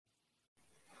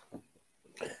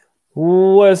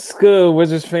What's good,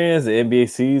 Wizards fans? The NBA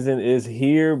season is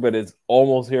here, but it's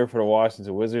almost here for the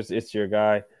Washington Wizards. It's your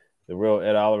guy, the real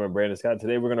Ed Oliver and Brandon Scott.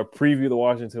 Today, we're going to preview the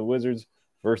Washington Wizards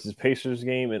versus Pacers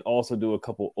game and also do a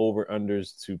couple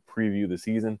over-unders to preview the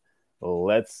season.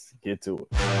 Let's get to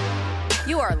it.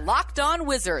 You are Locked On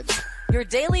Wizards, your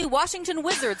daily Washington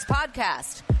Wizards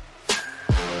podcast.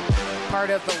 Part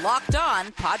of the Locked On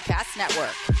Podcast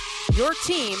Network, your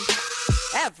team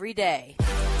every day.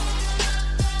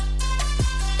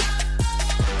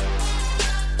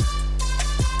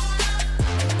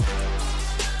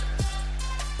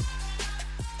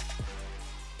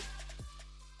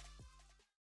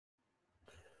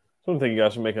 So, thank you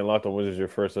guys for making Locked On Wizards your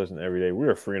first listen every day. We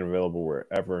are free and available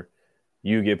wherever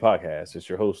you get podcasts. It's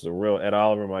your host, the real Ed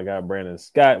Oliver, my guy, Brandon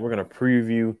Scott. We're going to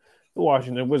preview the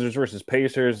Washington Wizards versus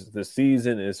Pacers. The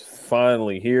season is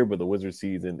finally here, but the Wizards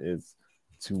season is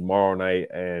tomorrow night,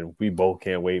 and we both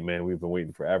can't wait, man. We've been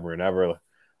waiting forever and ever.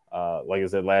 Like I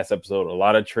said last episode, a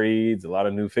lot of trades, a lot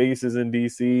of new faces in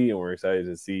DC, and we're excited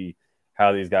to see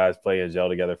how these guys play and gel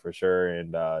together for sure.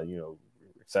 And,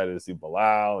 excited to see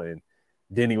Bilal and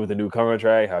Denny with a new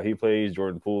contract, how he plays,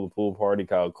 Jordan Poole, the pool party,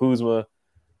 Kyle Kuzma.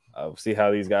 See how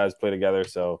these guys play together.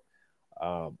 So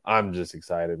I'm just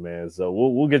excited, man. So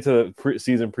we'll get to the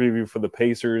season preview for the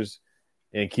Pacers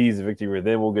and keys to victory.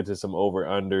 Then we'll get to some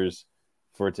over-unders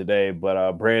for today.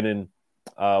 But Brandon,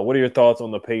 what are your thoughts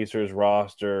on the Pacers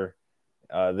roster?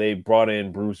 They brought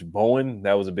in Bruce Bowen.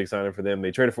 That was a big signing for them.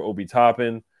 They traded for Obi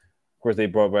Toppin. Of course, they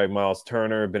brought back Miles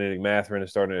Turner. Benedict Mathurin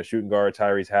is starting as shooting guard.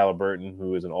 Tyrese Halliburton,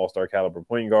 who is an all-star caliber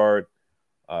point guard.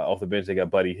 Off the bench, they got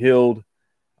Buddy Hield.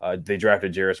 They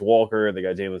drafted Jarris Walker. They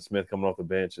got Jalen Smith coming off the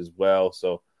bench as well.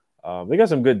 So they got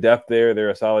some good depth there.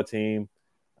 They're a solid team.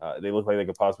 They look like they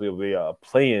could possibly be a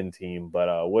play-in team.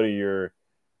 But what are your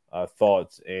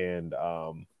thoughts and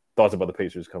thoughts about the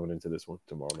Pacers coming into this one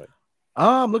tomorrow night?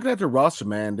 I'm looking at the roster,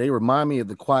 man. They remind me of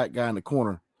the quiet guy in the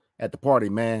corner at the party,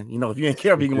 man. You know, if you ain't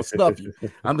careful, he's gonna snuff you.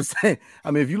 I'm just saying.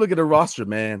 I mean, if you look at the roster,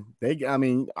 man,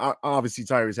 obviously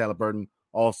Tyrese Halliburton,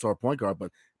 all-star point guard, but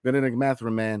Benedict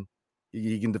Mathurin, man,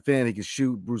 he can defend, he can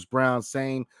shoot. Bruce Brown,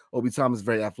 same. Obi Thomas,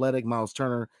 very athletic. Miles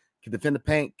Turner can defend the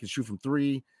paint, can shoot from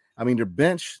three. I mean, their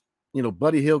bench,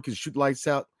 Buddy Hield can shoot lights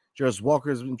out. Jarris Walker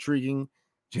is intriguing.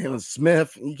 Jalen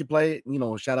Smith, he can play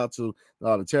it. Shout out to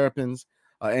the Terrapins.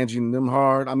 Angie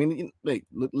Nimhard. I mean,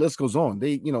 list goes on.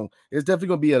 It's definitely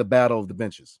going to be a battle of the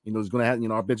benches. It's going to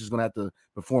have, our bench is going to have to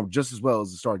perform just as well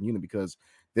as the starting unit because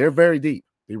they're very deep.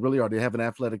 They really are. They have an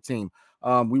athletic team.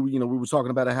 We were talking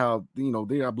about how,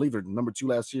 I believe they're number 2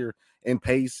 last year in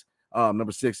pace,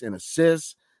 number 6 in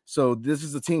assists. So this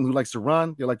is a team who likes to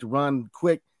run. They like to run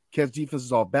quick, catch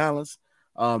defenses off balance.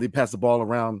 They pass the ball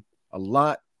around a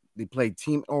lot. They play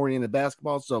team-oriented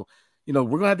basketball. So, we're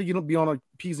going to have to be on our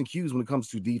P's and Q's when it comes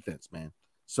to defense, man.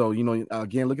 So,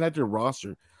 again, looking at their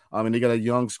roster, and they got a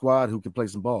young squad who can play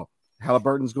some ball.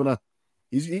 Halliburton's going to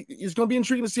 – he's going to be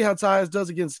intriguing to see how Tyus does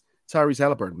against Tyrese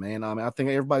Halliburton, man. I think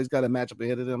everybody's got a matchup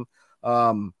ahead of them.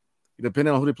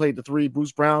 Depending on who they play at the 3,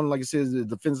 Bruce Brown, like I said, is a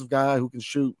defensive guy who can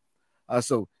shoot.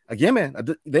 So, again, man,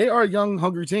 they are a young,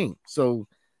 hungry team. So,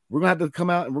 we're going to have to come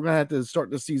out and we're going to have to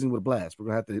start the season with a blast. We're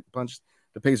going to have to punch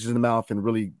the Pacers in the mouth and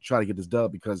really try to get this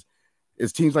dub because –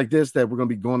 it's teams like this that we're going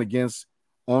to be going against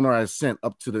on our ascent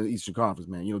up to the Eastern Conference,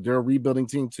 man. They're a rebuilding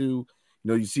team too.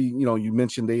 You see, you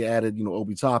mentioned they added,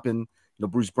 Obi Toppin,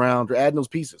 Bruce Brown. They're adding those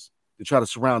pieces to try to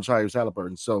surround Tyrese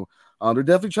Halliburton. So they're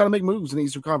definitely trying to make moves in the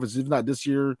Eastern Conference, if not this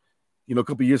year, a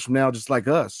couple of years from now, just like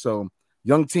us. So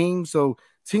young team. So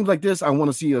teams like this, I want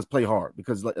to see us play hard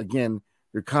because, again,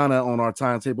 they're kind of on our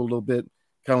timetable a little bit,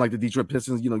 kind of like the Detroit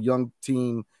Pistons, young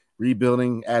team,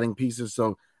 rebuilding, adding pieces.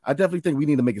 So I definitely think we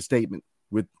need to make a statement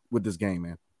with this game,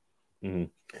 man.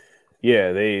 Mm-hmm.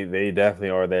 Yeah, they definitely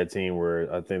are that team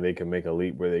where I think they can make a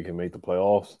leap where they can make the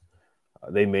playoffs.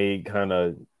 They made kind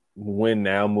of win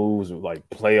now moves, like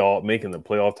making the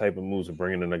playoff type of moves of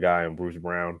bringing in a guy in Bruce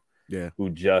Brown, who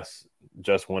just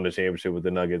won the championship with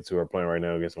the Nuggets, who are playing right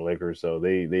now against the Lakers. So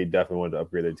they definitely wanted to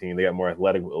upgrade their team. They got more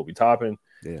athletic with Obi Toppin.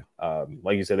 Yeah.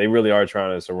 Like you said, they really are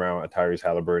trying to surround Tyrese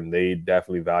Halliburton. They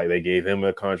definitely value. They gave him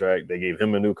a contract. They gave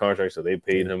him a new contract, so they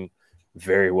paid him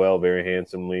very well, very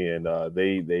handsomely, and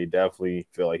they definitely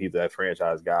feel like he's that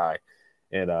franchise guy,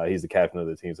 and he's the captain of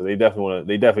the team. So they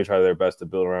definitely try their best to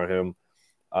build around him.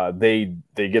 They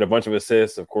get a bunch of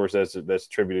assists, of course. That's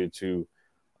attributed to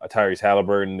Tyrese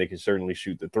Halliburton. They can certainly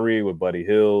shoot the 3 with Buddy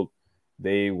Hield.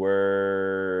 They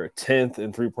were 10th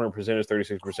in three-point percentage,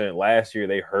 36%. Last year,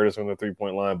 they hurt us on the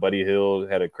three-point line. Buddy Hield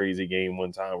had a crazy game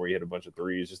one time where he hit a bunch of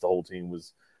threes. Just the whole team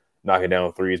was knocking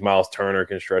down threes. Miles Turner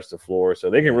can stretch the floor, so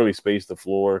they can really space the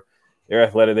floor. They're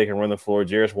athletic. They can run the floor.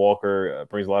 Jarris Walker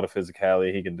brings a lot of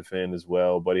physicality. He can defend as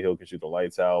well. Buddy Hield can shoot the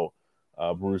lights out.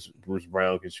 Bruce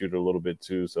Brown can shoot it a little bit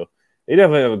too. So they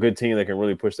definitely have a good team that can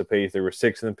really push the pace. They were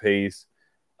 6th in the pace.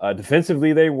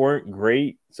 Defensively, they weren't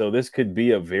great. So this could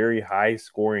be a very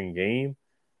high-scoring game.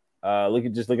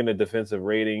 Looking at defensive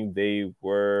rating, they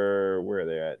were – where are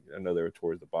they at? I know they were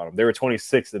towards the bottom. They were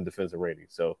 26th in defensive rating.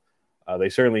 So they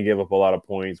certainly give up a lot of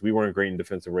points. We weren't great in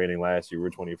defensive rating last year. We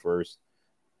were 21st.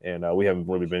 And we haven't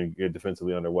really been good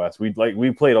defensively under West. We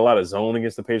played a lot of zone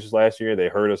against the Pacers last year. They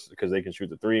hurt us because they can shoot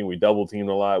the three, and we double teamed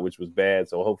a lot, which was bad.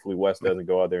 So hopefully West doesn't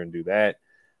go out there and do that.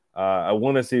 I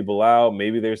want to see Bilal.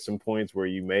 Maybe there's some points where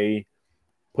you may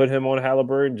put him on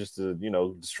Halliburton just to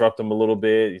disrupt him a little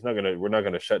bit. We're not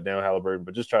gonna shut down Halliburton,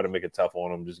 but just try to make it tough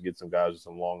on him. Just get some guys with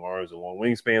some long arms and long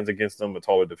wingspans against them, a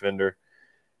taller defender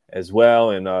as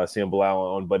well, and seeing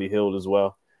Bilal on Buddy Hield as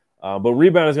well. But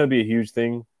rebound is going to be a huge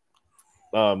thing.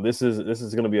 This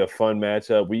is going to be a fun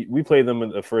matchup. We played them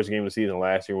in the first game of the season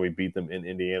last year. We beat them in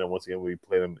Indiana. Once again, we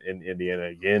play them in Indiana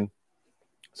again.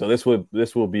 So this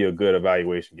will be a good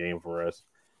evaluation game for us.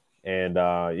 And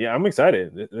I'm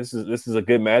excited. This is a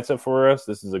good matchup for us.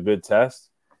 This is a good test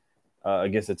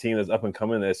against a team that's up and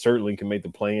coming that certainly can make the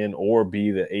play-in or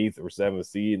be the 8th or 7th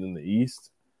seed in the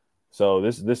East. So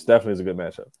this definitely is a good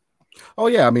matchup. Oh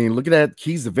yeah, I mean, look at that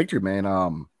keys to victory, man.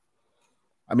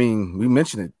 I mean, we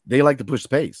mentioned it. They like to push the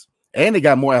pace, and they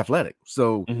got more athletic.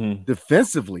 So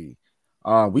defensively,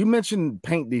 we mentioned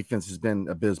paint defense has been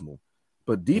abysmal,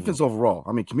 but defense overall,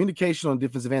 I mean, communication on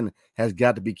defensive end has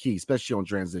got to be key, especially on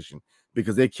transition,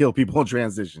 because they kill people on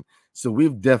transition. So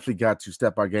we've definitely got to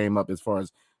step our game up as far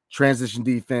as transition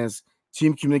defense,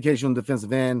 team communication on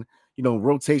defensive end.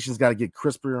 Rotations got to get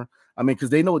crisper. I mean,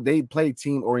 because they know they play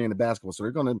team-oriented basketball, so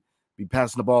they're going to be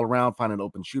passing the ball around, finding an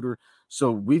open shooter.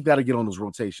 So we've got to get on those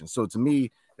rotations. So to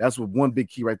me, that's what one big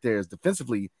key right there is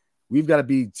defensively, we've got to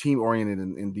be team-oriented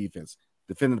in defense.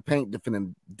 Defending the paint,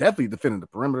 definitely defending the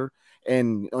perimeter.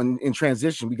 And in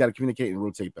transition, we got to communicate and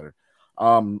rotate better.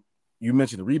 You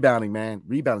mentioned the rebounding, man.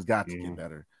 Rebounding's got to get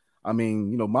better. I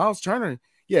mean, Miles Turner,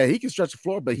 yeah, he can stretch the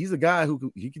floor, but he's a guy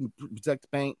he can protect the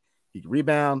paint. He can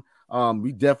rebound.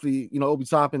 We definitely, Obi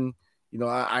Toppin,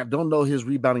 I don't know his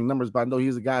rebounding numbers, but I know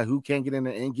he's a guy who can get in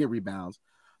there and get rebounds.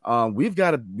 We've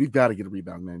got to get a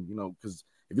rebound, man. Because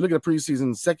if you look at the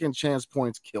preseason, second chance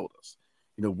points killed us.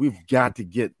 We've got to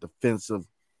get defensive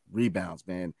rebounds,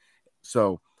 man.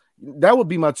 So that would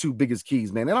be my two biggest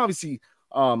keys, man. And obviously,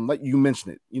 like you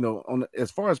mentioned it,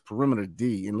 as far as perimeter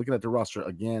D and looking at the roster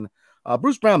again,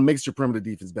 Bruce Brown makes your perimeter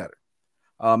defense better.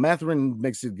 Mathurin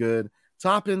makes it good.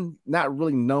 Toppin, not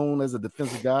really known as a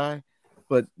defensive guy,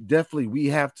 but definitely we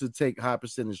have to take high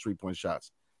percentage 3-point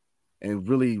shots and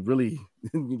really, really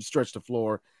stretch the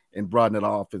floor and broaden that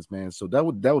offense, man. So that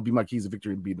would be my keys to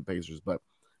victory and beat the Pacers. But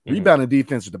rebound and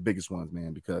defense are the biggest ones,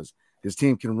 man, because this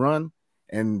team can run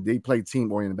and they play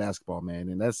team-oriented basketball, man.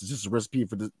 And that's just a recipe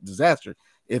for disaster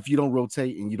if you don't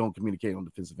rotate and you don't communicate on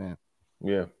the defensive end.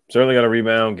 Yeah, certainly got to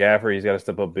rebound. Gaffer, he's got to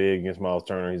step up big against Miles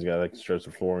Turner. He's got to stretch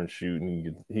the floor and shoot,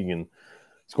 and he can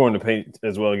score in the paint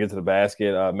as well, get to the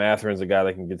basket. Mathurin's a guy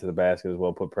that can get to the basket as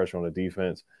well, put pressure on the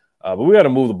defense. But we got to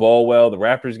move the ball well. The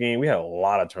Raptors game, we had a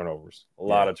lot of turnovers, and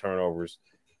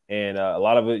a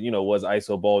lot of it, was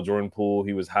ISO ball. Jordan Poole,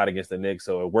 he was hot against the Knicks,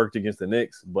 so it worked against the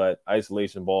Knicks. But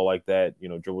isolation ball like that,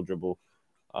 dribble,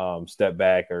 step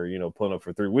back, or pulling up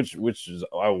for three, which is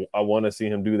I want to see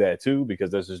him do that too,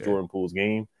 because that's just Jordan Poole's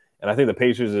game. And I think the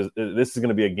Pacers this is going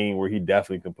to be a game where he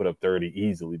definitely can put up 30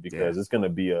 easily, because it's going to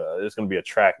be a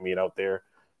track meet out there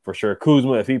for sure.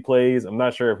 Kuzma, if he plays, I'm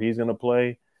not sure if he's going to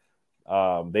play.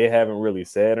 They haven't really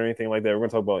said or anything like that. We're going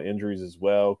to talk about injuries as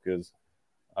well, because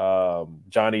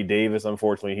Johnny Davis,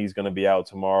 unfortunately, he's going to be out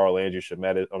tomorrow. Landry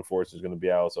Shamet, unfortunately, is going to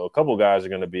be out. So a couple guys are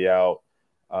going to be out.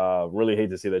 Really hate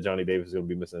to see that Johnny Davis is going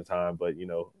to be missing time, but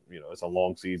it's a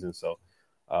long season, so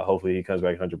hopefully he comes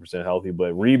back 100% healthy.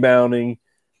 But rebounding,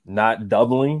 not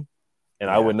doubling, and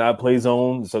I would not play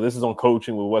zone. So this is on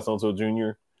coaching with Wes Unseld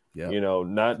Jr.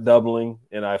 Not doubling,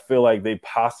 and I feel like they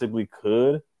possibly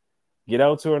could get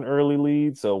out to an early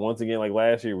lead. So once again, like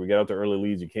last year, we get out to early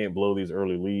leads. You can't blow these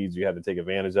early leads. You have to take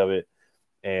advantage of it.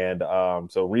 And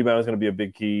so rebound is going to be a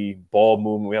big key. Ball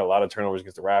movement. We had a lot of turnovers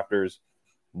against the Raptors.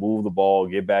 Move the ball,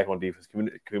 get back on defense,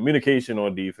 communication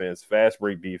on defense, fast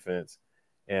break defense,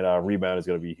 and rebound is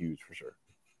going to be huge for sure.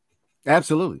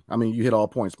 Absolutely. I mean, you hit all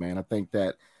points, man. I think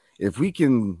that if we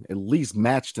can at least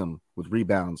match them with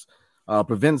rebounds,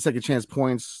 prevent second chance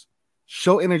points,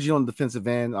 show energy on the defensive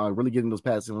end, really get in those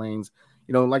passing lanes.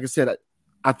 Like I said,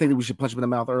 I think that we should punch them in the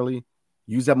mouth early,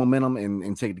 use that momentum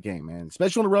and take the game, man,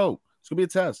 especially on the road. It's gonna be a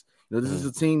test. This is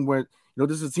a team where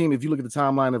this is a team. If you look at the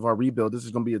timeline of our rebuild, this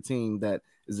is gonna be a team that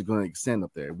is going to extend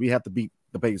up there. We have to beat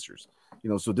the Pacers.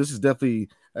 So this is definitely.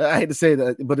 I hate to say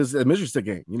that, but it's a measure stick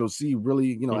game. See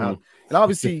really, how, and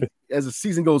obviously as the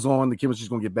season goes on, the chemistry is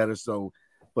gonna get better. So,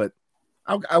 but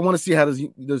I want to see how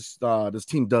this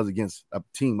team does against a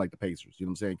team like the Pacers. You know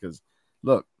what I'm saying? Because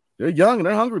look, they're young and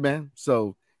they're hungry, man.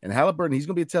 So, and Halliburton, he's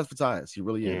gonna be a test for Tyus. He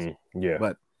really is. Yeah.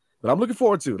 But I'm looking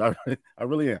forward to it. I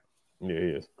really am. Yeah, he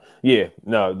is. Yeah,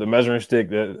 no, the measuring stick.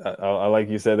 That I like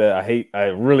you said that. I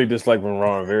really dislike when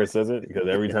Ron Rivera says it because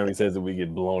every time he says it, we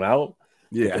get blown out.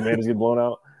 Yeah, the Commanders get blown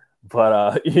out.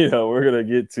 But we're gonna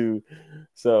get to.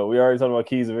 So we already talked about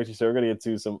keys of victory. So we're gonna get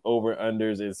to some over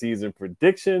unders and season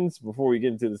predictions before we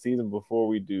get into the season. Before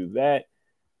we do that,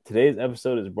 today's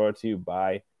episode is brought to you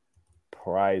by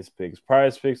Prize Picks.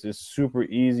 Prize Picks is super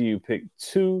easy. You pick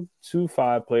 2 to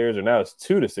 5 players, or now it's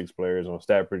 2 to 6 players on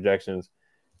stat projections,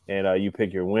 and you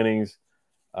pick your winnings.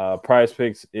 Prize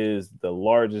Picks is the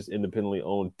largest independently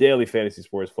owned daily fantasy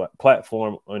sports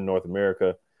platform in North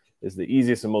America. It's the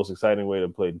easiest and most exciting way to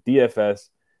play DFS.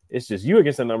 It's just you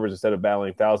against the numbers instead of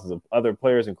battling thousands of other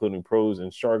players, including pros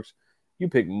and sharks. You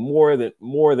pick more than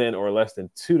or less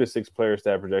than 2 to 6 player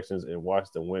stat projections and watch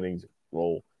the winnings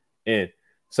roll in.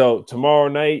 So tomorrow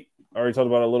night, I already talked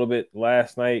about it a little bit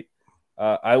last night.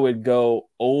 I would go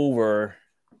over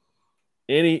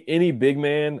any big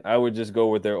man. I would just go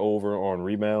with their over on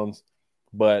rebounds.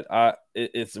 But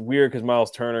it's weird because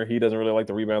Miles Turner, he doesn't really like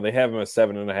the rebound. They have him at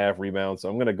 7.5 rebounds, so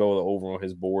I'm going to go over on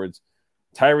his boards.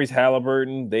 Tyrese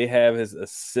Halliburton, they have his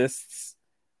assists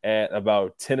at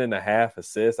about 10.5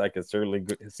 assists. I could certainly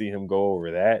see him go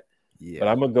over that. Yeah. But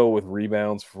I'm going to go with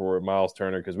rebounds for Miles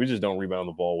Turner because we just don't rebound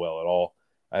the ball well at all.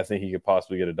 I think he could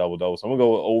possibly get a double-double. So I'm going to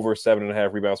go over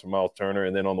 7.5 rebounds for Miles Turner.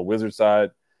 And then on the Wizards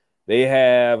side, they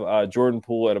have Jordan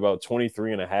Poole at about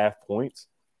 23.5 points.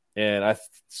 And I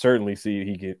certainly see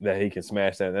he can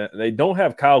smash that. They don't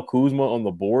have Kyle Kuzma on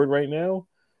the board right now,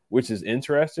 which is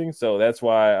interesting. So that's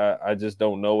why I just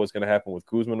don't know what's going to happen with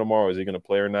Kuzma tomorrow. Is he going to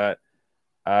play or not?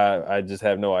 I just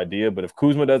have no idea. But if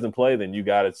Kuzma doesn't play, then you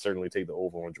got to certainly take the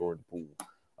over on Jordan Poole,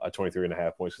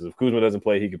 23.5 points. Because if Kuzma doesn't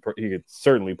play, he could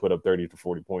certainly put up 30 to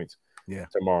 40 points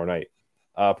tomorrow night.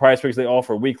 Prize Picks, they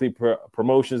offer weekly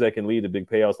promotions that can lead to big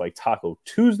payouts like Taco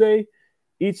Tuesday.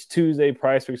 Each Tuesday,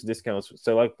 Prize Picks discounts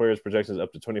select players' projections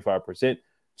up to 25%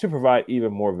 to provide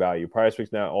even more value. Prize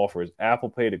Picks now offers Apple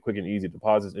Pay to quick and easy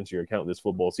deposits into your account this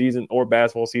football season or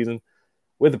basketball season.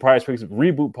 With the Prize Picks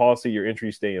reboot policy, your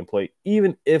entries stay in play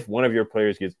even if one of your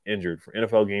players gets injured for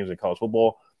NFL games and college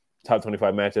football, top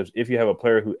 25 matchups. If you have a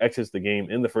player who exits the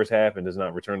game in the first half and does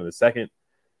not return in the second,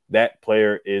 that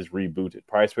player is rebooted.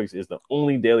 Prize Picks is the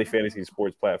only daily fantasy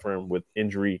sports platform with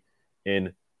injury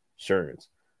insurance.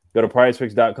 Go to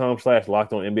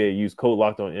prizepicks.com/LockedOnNBA. Use code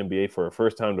LockedOnNBA for a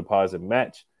first-time deposit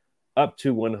match up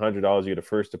to $100. You get a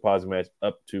first deposit match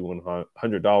up to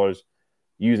 $100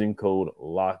 using code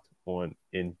LockedOnNBA.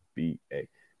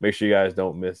 Make sure you guys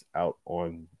don't miss out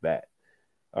on that.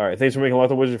 All right, thanks for making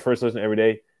Locked On Wizards your first listen every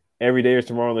day. Every day is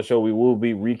tomorrow on the show. We will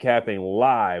be recapping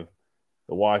live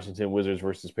the Washington Wizards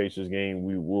versus Pacers game.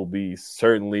 We will be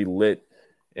certainly lit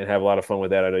and have a lot of fun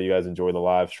with that. I know you guys enjoy the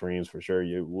live streams for sure.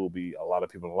 You will be a lot of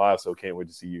people live, so can't wait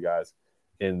to see you guys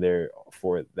in there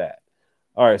for that.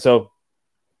 All right, so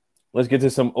let's get to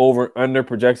some over-under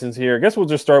projections here. I guess we'll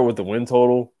just start with the win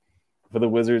total for the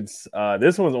Wizards.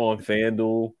 This one's on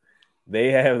FanDuel.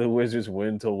 They have the Wizards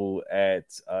win total at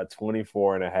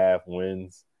 24.5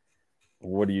 wins.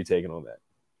 What are you taking on that?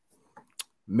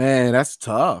 Man, that's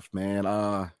tough,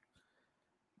 man.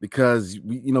 Because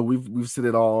we've said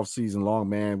it all season long,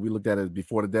 man. We looked at it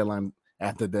before the deadline,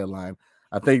 after the deadline.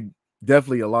 I think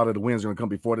definitely a lot of the wins are going to come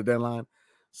before the deadline.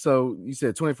 So you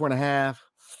said 24.5.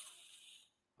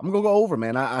 I'm going to go over,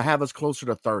 man. I have us closer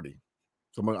to 30.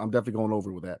 So I'm definitely going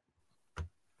over with that.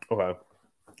 Okay.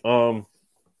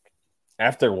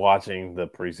 After watching the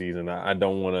preseason, I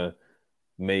don't want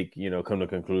to come to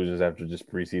conclusions after just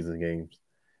preseason games.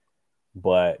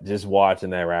 But just watching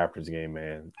that Raptors game,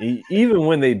 man, even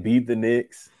when they beat the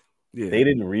Knicks, they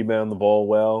didn't rebound the ball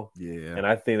well. Yeah. And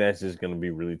I think that's just going to be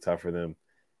really tough for them.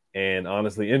 And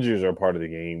honestly, injuries are a part of the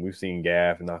game. We've seen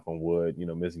Gaff, knock on wood,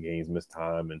 miss games, miss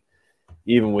time. And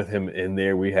even with him in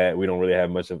there, we don't really have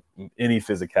much of any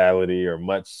physicality or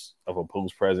much of a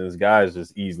post presence. Guys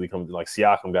just easily come, like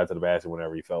Siakam got to the basket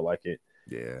whenever he felt like it.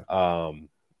 Yeah.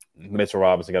 Mitchell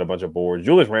Robinson got a bunch of boards.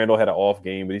 Julius Randle had an off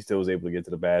game, but he still was able to get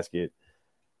to the basket.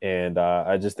 And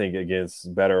I just think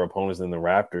against better opponents than the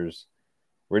Raptors,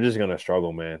 we're just going to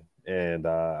struggle, man. And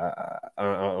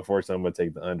unfortunately, I'm going to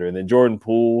take the under. And then Jordan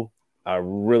Poole, I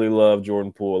really love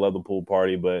Jordan Poole. I love the pool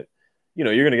party, but you're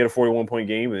going to get a 41-point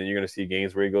game, and then you're going to see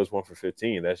games where he goes 1 for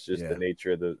 15. That's just the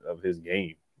nature of his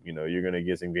game. You're going to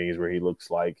get some games where he looks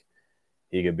like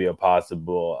he could be a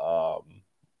possible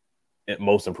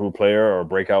most improved player or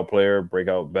breakout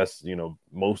best,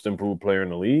 most improved player in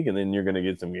the league. And then you're going to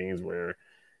get some games where,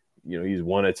 he's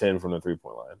 1 of 10 from the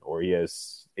 3-point line, or he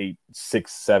has 8,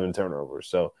 6, 7 turnovers.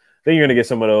 So then you're going to get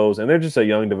some of those. And they're just a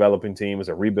young developing team. It's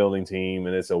a rebuilding team,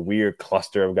 and it's a weird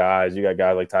cluster of guys. You got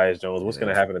guys like Tyus Jones. What's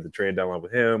going to happen at the trade deadline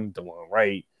with him? DeLon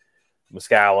Wright,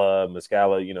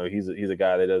 Muscala, he's a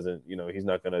guy that doesn't, he's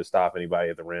not going to stop anybody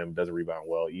at the rim, doesn't rebound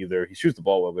well either. He shoots the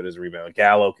ball well, but doesn't rebound.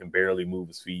 Gallo can barely move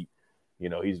his feet.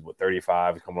 He's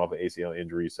 35, coming off an ACL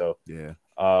injury. So,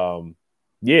 I'm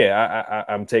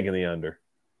taking the under.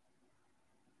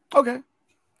 Okay.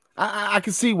 I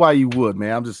can see why you would,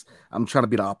 man. I'm trying to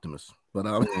be the optimist, but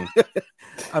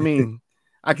I mean,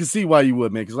 I can see why you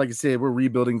would, man. Because like I said, we're a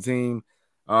rebuilding team.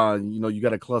 You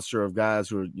got a cluster of guys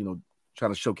who are,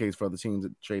 trying to showcase for other teams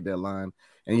at the trade deadline,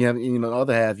 and you have, the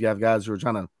other half, you have guys who are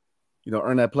trying to,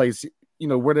 earn that place,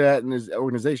 where they're at in his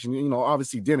organization.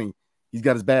 Obviously Denny, he's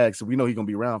got his bag, so we know he's gonna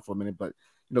be around for a minute. But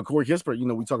Corey Kispert,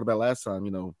 we talked about last time.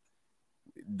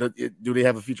 Do they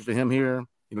have a future for him here?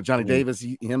 Johnny Davis,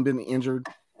 him being injured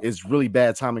is really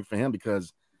bad timing for him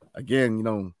because, again,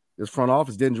 this front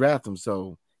office didn't draft him,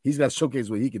 so he's got to showcase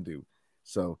what he can do.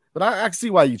 So, but I can see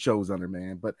why you chose under,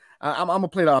 man. But I'm gonna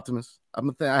play the optimist. I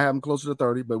have him closer to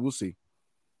 30, but we'll see.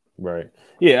 Right?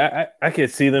 Yeah, I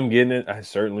could see them getting it. I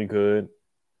certainly could.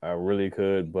 I really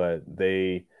could. But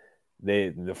the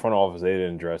front office, they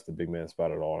didn't address the big man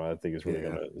spot at all, and I think it's really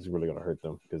gonna hurt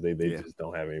them because they just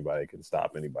don't have anybody that can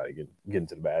stop anybody getting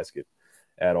to the basket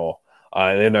at all.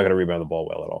 They're not going to rebound the ball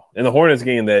well at all. In the Hornets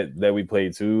game that we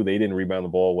played too, they didn't rebound the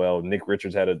ball well. Nick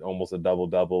Richards had almost a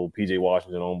double-double. P.J.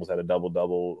 Washington almost had a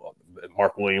double-double.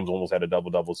 Mark Williams almost had a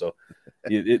double-double. So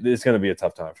it's going to be a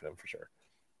tough time for them for sure.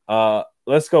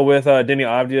 Let's go with Denny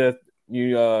Avdia.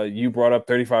 You brought up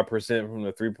 35% from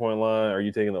the three-point line. Are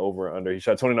you taking the over or under? He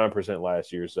shot 29%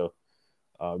 last year, so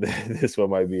this one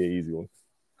might be an easy one.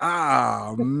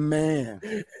 Oh, man.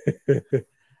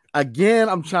 Again,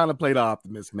 I'm trying to play the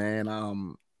optimist, man.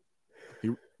 He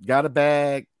got a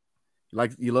bag.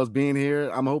 Like, he loves being here.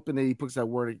 I'm hoping that he puts that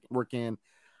work in.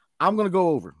 I'm gonna go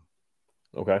over.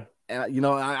 Okay. And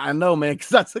I know, man,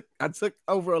 because I took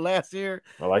over last year.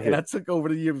 I like it. I took over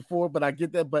the year before, but I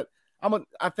get that. But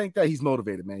I think that he's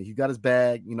motivated, man. He got his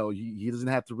bag. He doesn't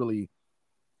have to really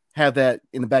have that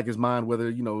in the back of his mind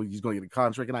whether he's going to get a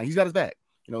contract or not. He's got his bag,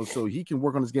 so he can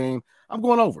work on his game. I'm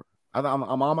going over. I'm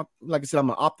like I said, I'm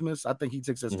an optimist. I think he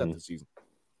takes that step this season.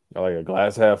 I like a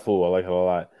glass half full. I like it a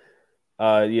lot.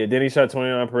 Denny shot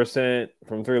 29%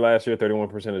 from 3 last year,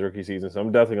 31% his rookie season. So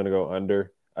I'm definitely going to go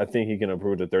under. I think he can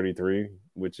improve to 33,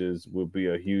 which would be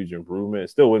a huge improvement. It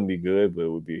still wouldn't be good, but it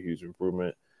would be a huge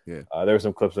improvement. Yeah. There were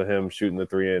some clips of him shooting the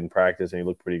 3 in practice, and he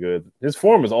looked pretty good. His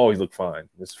form has always looked fine.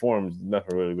 His form has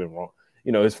nothing really been wrong.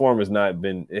 His form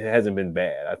it hasn't been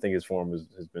bad. I think his form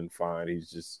has been fine.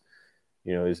 He's just,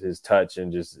 his touch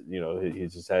and just, he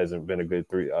just hasn't been a good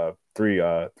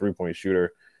three-point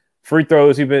shooter. Free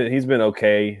throws, he's been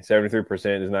okay.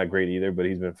 73% is not great either, but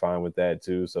he's been fine with that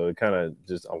too. So it kind of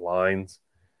just aligns.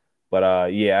 But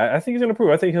I think he's gonna improve.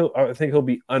 I think he'll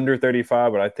be under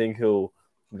 35, but I think he'll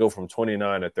go from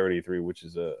 29 to 33, which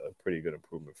is a pretty good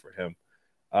improvement for him.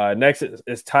 Next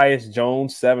is Tyus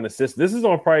Jones, 7 assists. This is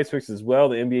on Prize Picks as well.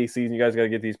 The NBA season, you guys got to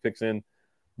get these picks in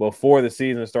before the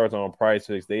season starts on Prize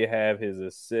Picks. They have his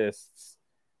assists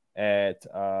at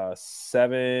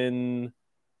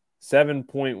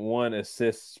 7.1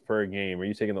 assists per game. Are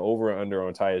you taking the over or under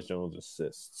on Tyus Jones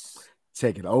assists?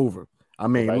 Take it over. I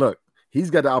mean, Look,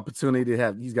 he's got the opportunity to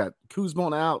have. He's got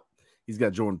Kuzma out. He's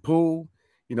got Jordan Poole.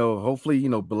 Hopefully,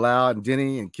 Bilal and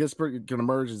Denny and Kispert can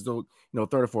emerge as those,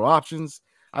 34 options.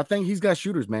 I think he's got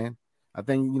shooters, man. I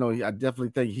think, I definitely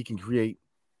think he can create.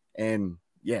 And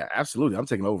yeah, absolutely. I'm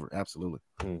taking over. Absolutely.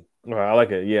 Well, I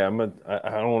like it. Yeah, I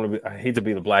don't want to be. I hate to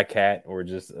be the black cat or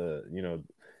just a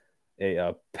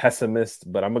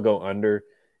pessimist, but I'm gonna go under.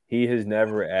 He has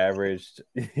never averaged.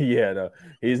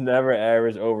 He's never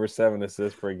averaged over 7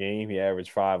 assists per game. He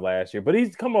averaged 5 last year, but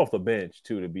he's come off the bench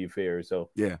too, to be fair. So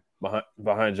yeah,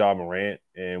 behind Ja Morant,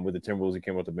 and with the Timberwolves, he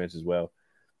came off the bench as well.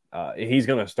 He's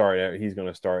gonna start. He's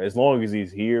gonna start as long as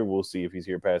he's here. We'll see if he's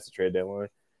here past the trade deadline.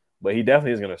 But he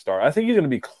definitely is going to start. I think he's going to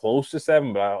be close to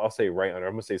 7, but I'll say right under.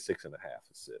 I'm going to say 6.5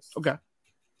 assists. Okay.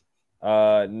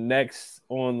 Next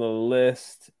on the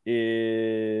list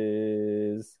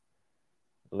is,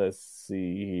 let's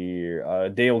see here,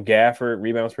 Dale Gafford,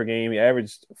 rebounds per game. He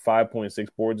averaged 5.6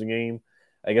 boards a game.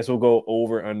 I guess we'll go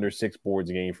over under 6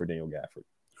 boards a game for Daniel Gafford.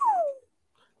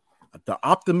 The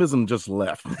optimism just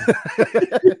left.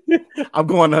 I'm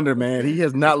going under, man. He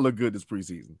has not looked good this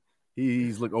preseason.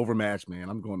 He's looked overmatched, man.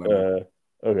 I'm going under.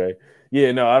 Okay.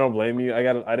 Yeah, no, I don't blame you. I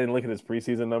didn't look at his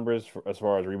preseason numbers as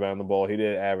far as rebounding the ball. He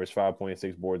did average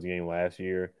 5.6 boards a game last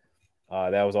year.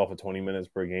 That was off of 20 minutes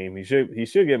per game. He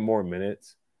should get more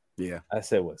minutes. Yeah. I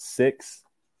said, what, 6?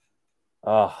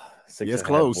 6. It's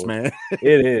close, man.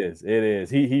 It is.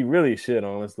 He really should,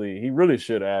 honestly. He really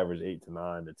should average 8 to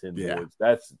 9 to 10 boards.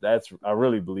 That's I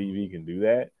really believe he can do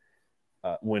that.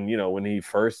 When he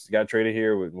first got traded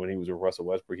here, when he was with Russell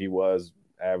Westbrook, he was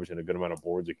averaging a good amount of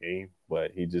boards a game,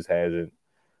 but he just hasn't,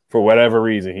 for whatever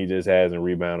reason, he just hasn't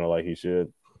rebounded like he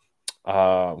should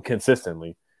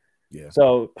consistently. Yeah.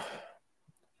 So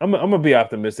I'm gonna be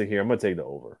optimistic here. I'm gonna take the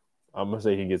over. I'm gonna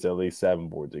say he gets at least 7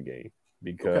 boards a game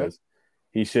because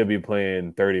he should be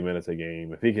playing 30 minutes a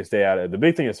game. If he can stay out of the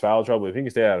big thing is foul trouble. If he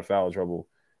can stay out of foul trouble,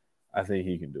 I think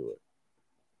he can do it.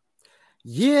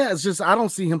 Yeah, it's just I don't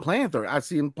see him playing 30. I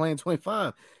see him playing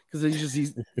 25 because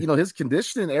he's his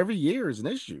conditioning every year is an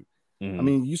issue. Mm-hmm. I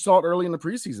mean, you saw it early in the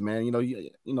preseason, man.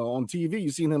 On TV, you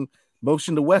seen him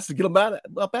motion to West to get him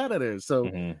up out of there. So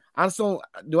I just don't.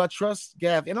 Do I trust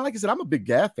Gaff? And like I said, I'm a big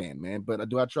Gaff fan, man. But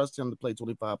do I trust him to play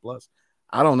 25 plus?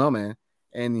 I don't know, man.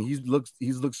 And he's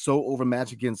looked so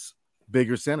overmatched against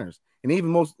bigger centers and even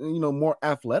most more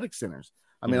athletic centers.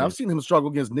 I mean, I've seen him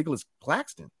struggle against Nicholas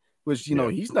Claxton, which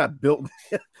he's not built.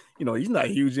 He's not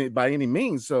huge by any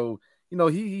means. So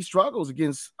he struggles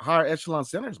against higher echelon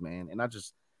centers, man. And I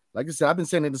just, like I said, I've been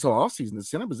saying it this whole offseason. The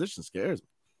center position scares me.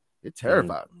 It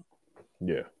terrifies me.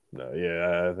 Yeah,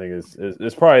 I think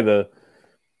it's probably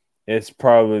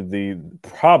the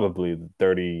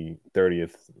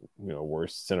 30th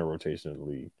worst center rotation in the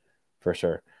league for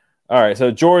sure. All right,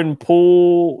 so Jordan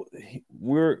Poole,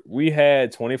 we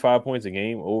had 25 points a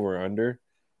game over or under,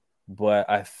 but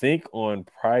I think on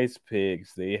Prize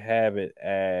Picks they have it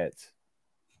at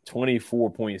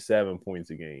 24.7 points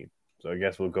a game. So I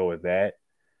guess we'll go with that.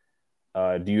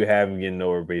 Do you have him getting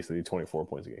over basically 24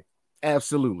 points a game?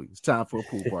 Absolutely. It's time for a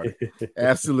pool party.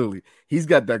 Absolutely. He's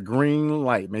got that green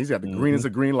light, man. He's got the greenest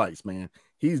of green lights, man.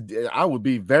 I would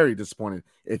be very disappointed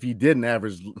if he didn't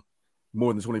average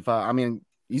more than 25. I mean,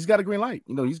 he's got a green light.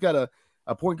 He's got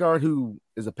a point guard who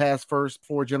is a pass first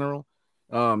floor general.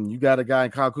 You got a guy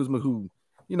in Kyle Kuzma who,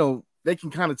 they can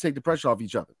kind of take the pressure off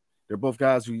each other. They're both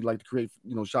guys who like to create,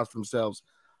 shots for themselves.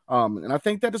 And I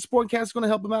think that the supporting cast is going to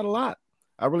help him out a lot.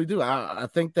 I really do. I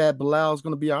think that Bilal is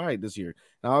going to be all right this year.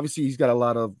 Now, obviously, he's got a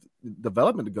lot of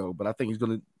development to go, but I think he's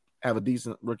going to have a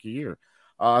decent rookie year.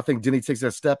 I think Denny takes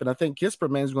that step, and I think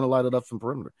Kispert, man, is going to light it up from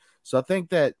perimeter. So I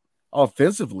think that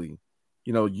offensively,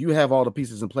 you have all the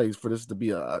pieces in place for this to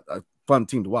be a fun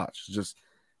team to watch. It's just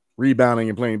rebounding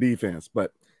and playing defense.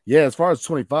 But, yeah, as far as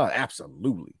 25,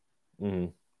 absolutely.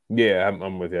 Mm-hmm. Yeah,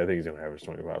 I'm with you. I think he's going to average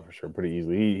 25 for sure pretty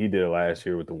easily. He did it last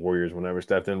year with the Warriors whenever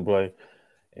Steph didn't play.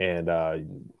 And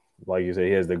like you say,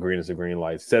 he has the greenest of green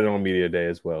lights. Said it on media day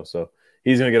as well. So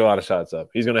he's going to get a lot of shots up.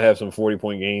 He's going to have some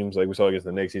 40-point games like we saw against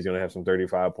the Knicks. He's going to have some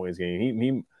 35 points game.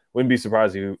 He wouldn't be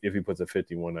surprised if he puts a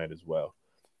 51 night as well.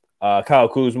 Kyle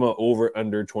Kuzma over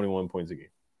under 21 points a game.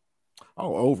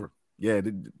 Oh, over. Yeah,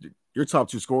 your top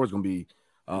two scorers are going to be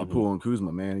Poole and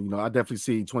Kuzma, man. I definitely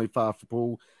see 25 for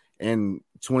Poole and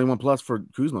 21 plus for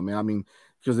Kuzma, man. I mean,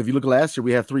 because if you look at last year,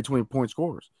 we had 3 20-point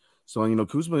scorers. So,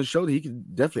 Kuzma showed that he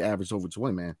could definitely average over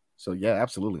 20, man. So, yeah,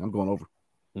 absolutely. I'm going over.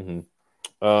 I'm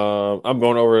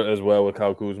going over as well with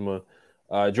Kyle Kuzma.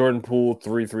 Jordan Poole,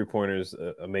 3 3-pointers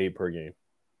made per game.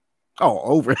 Oh,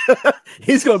 over.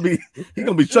 he's gonna be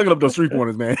chugging up those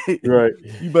 3-pointers, man. Right.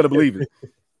 You better believe it.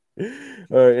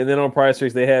 All right, and then on Prize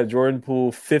Picks, they have Jordan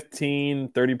Poole 15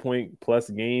 30-point plus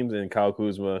games and Kyle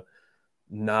Kuzma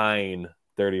 9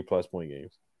 30-plus point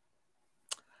games.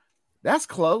 That's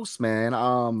close, man.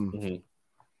 I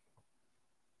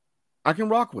can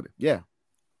rock with it. Yeah,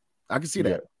 I can see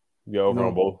that. Yeah, over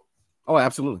on both. Oh,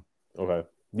 absolutely. Okay.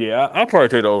 Yeah, I'll probably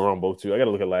take the over on both too. I got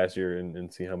to look at last year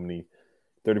and see how many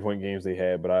 30-point games they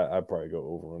had, but I'd probably go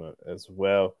over on it as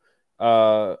well.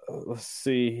 Let's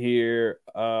see here.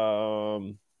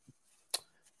 Let's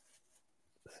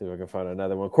see if I can find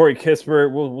another one. Corey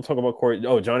Kispert. We'll talk about Corey.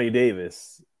 Oh, Johnny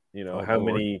Davis. How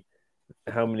many?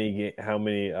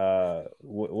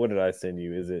 What did I send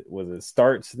you? Was it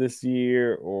starts this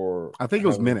year or? I think it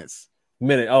was minutes.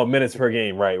 Minutes per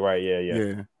game. Right.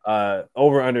 Yeah.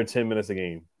 Over under 10 minutes a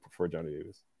game for Johnny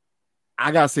Davis.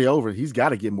 I gotta say over. He's got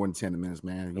to get more than 10 minutes,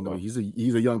 man. He's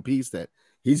a young piece that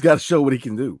he's got to show what he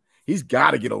can do. He's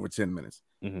got to get over 10 minutes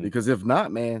because if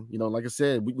not, man, like I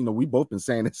said, we both been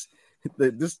saying this.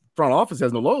 This front office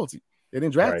has no loyalty. They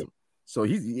didn't draft him, So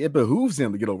it behooves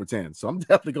him to get over 10. So I'm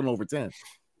definitely going over 10.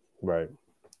 Right.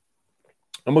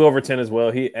 I'm gonna go over 10 as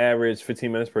well. He averaged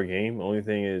 15 minutes per game. Only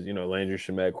thing is, Landry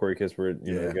Shamet, Corey Kispert,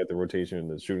 they got the rotation in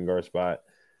the shooting guard spot.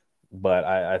 But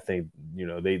I think,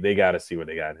 they got to see what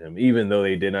they got in him. Even though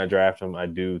they did not draft him, I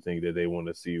do think that they want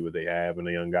to see what they have in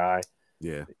a young guy.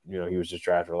 Yeah. He was just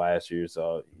drafted last year.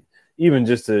 So even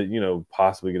just to,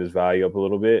 possibly get his value up a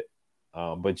little bit.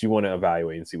 But you want to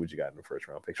evaluate and see what you got in the first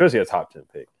round pick, especially a top 10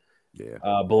 pick. Yeah.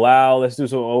 Bilal, let's do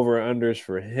some over-unders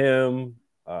for him.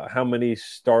 How many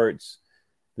starts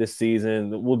this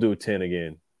season? We'll do 10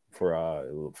 again for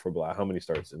Bilal. How many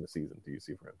starts in the season do you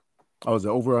see for him? Oh, is it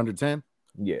over under 10?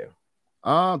 Yeah.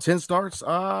 10 starts.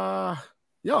 Over.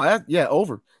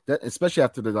 That, especially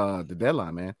after the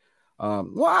deadline, man.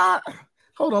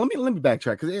 Hold on, let me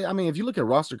backtrack, because if you look at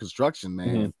roster construction,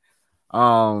 man,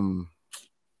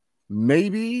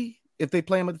 maybe if they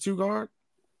play him at the 2 guard,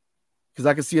 because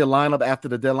I can see a lineup after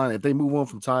the deadline. If they move on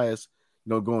from Tyus,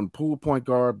 going Poole point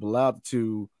guard, Bilal at the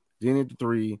 2, Deni at the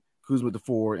 3, Kuzma at the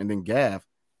 4, and then Gaff,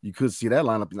 you could see that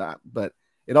lineup. But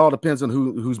it all depends on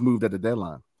who's moved at the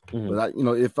deadline. Mm-hmm. But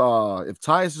if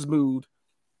Tyus is moved,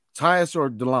 Tyus or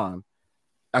DeLon,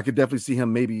 I could definitely see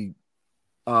him maybe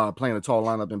playing a tall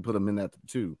lineup and put him in that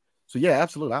 2. So yeah,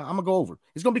 absolutely. I'm gonna go over.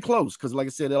 It's gonna be close because, like I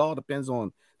said, it all depends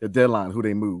on the deadline, who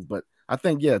they move. But I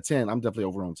think 10. I'm definitely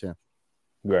over on 10.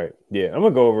 Right. Yeah, I'm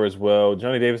gonna go over as well.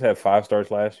 Johnny Davis had 5 starts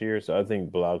last year, so I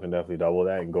think Bilal can definitely double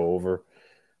that and go over.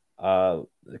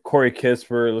 Corey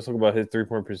Kispert, let's talk about his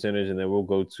 3-point percentage, and then we'll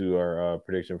go to our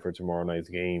prediction for tomorrow night's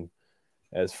game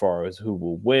as far as who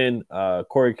will win.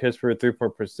 Corey Kispert,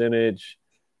 3-point percentage.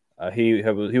 He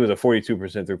was a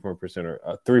 42% 3-point percenter,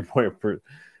 a 3-point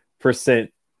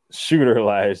percent shooter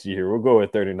last year. We'll go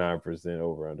with 39%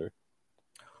 over under.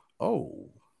 Oh,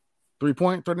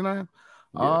 3-point 39.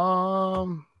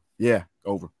 Yeah.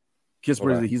 Over.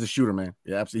 Kispert, he's a shooter, man.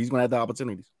 Yeah, absolutely. He's gonna have the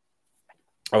opportunities.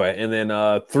 All right, and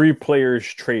then 3 players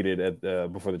traded at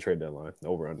before the trade deadline.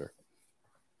 Over under.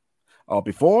 Oh,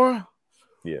 before?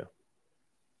 Yeah.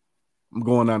 I'm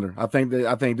going under. I think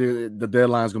the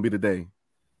deadline is gonna be today.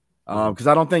 Because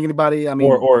I don't think anybody.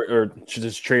 Or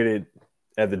just traded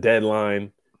at the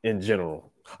deadline in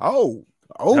general. Oh,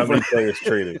 over. How many players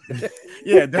traded?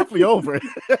 Yeah, definitely over.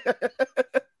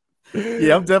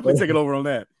 Yeah, I'm definitely taking over on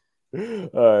that. All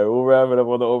right, we'll wrap it up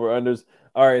on the over unders.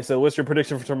 All right, so what's your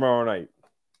prediction for tomorrow night?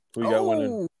 Who you got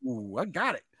winning? I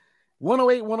got it.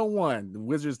 108-101. The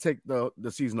Wizards take the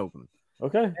season opener.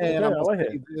 Okay. And I'm gonna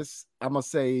say this. I'm gonna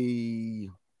say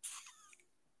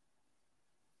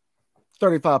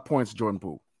 35 points, Jordan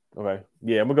Poole. Okay.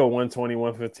 Yeah, I'm gonna go 120,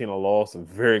 115, a loss. A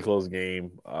very close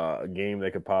game. A game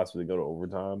that could possibly go to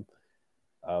overtime.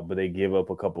 But they give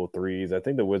up a couple of threes. I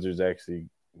think the Wizards actually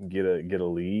get a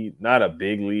lead. Not a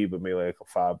big lead, but maybe like a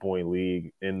 5-point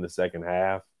lead in the second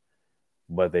half.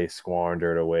 But they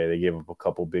squandered away. They give up a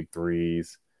couple big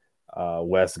threes.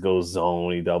 West goes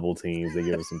zone. He double teams. They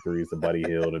give up some threes to Buddy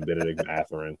Hield and Benedict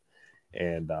Mathurin.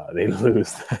 And they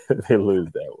lose. They lose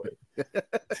that way.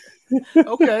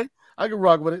 Okay. I can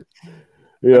rock with it.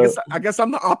 Yeah. I guess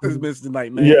I'm the optimist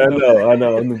tonight, man. Yeah, I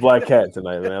know. I'm the black cat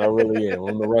tonight, man. I really am.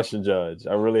 I'm the Russian judge.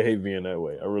 I really hate being that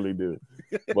way. I really do.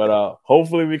 But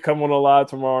hopefully we come on alive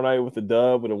tomorrow night with a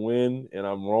dub, with a win, and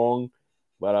I'm wrong.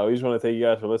 But I just want to thank you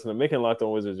guys for listening. Making Locked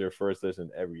On Wizards your first listen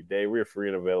every day. We're free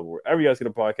and available wherever you guys get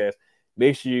a podcast.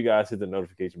 Make sure you guys hit the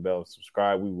notification bell and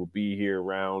subscribe. We will be here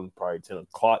around probably 10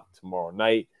 o'clock tomorrow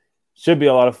night. Should be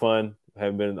a lot of fun. I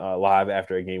haven't been live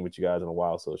after a game with you guys in a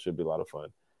while, so it should be a lot of fun.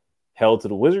 Hell to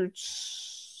the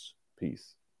Wizards.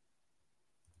 Peace.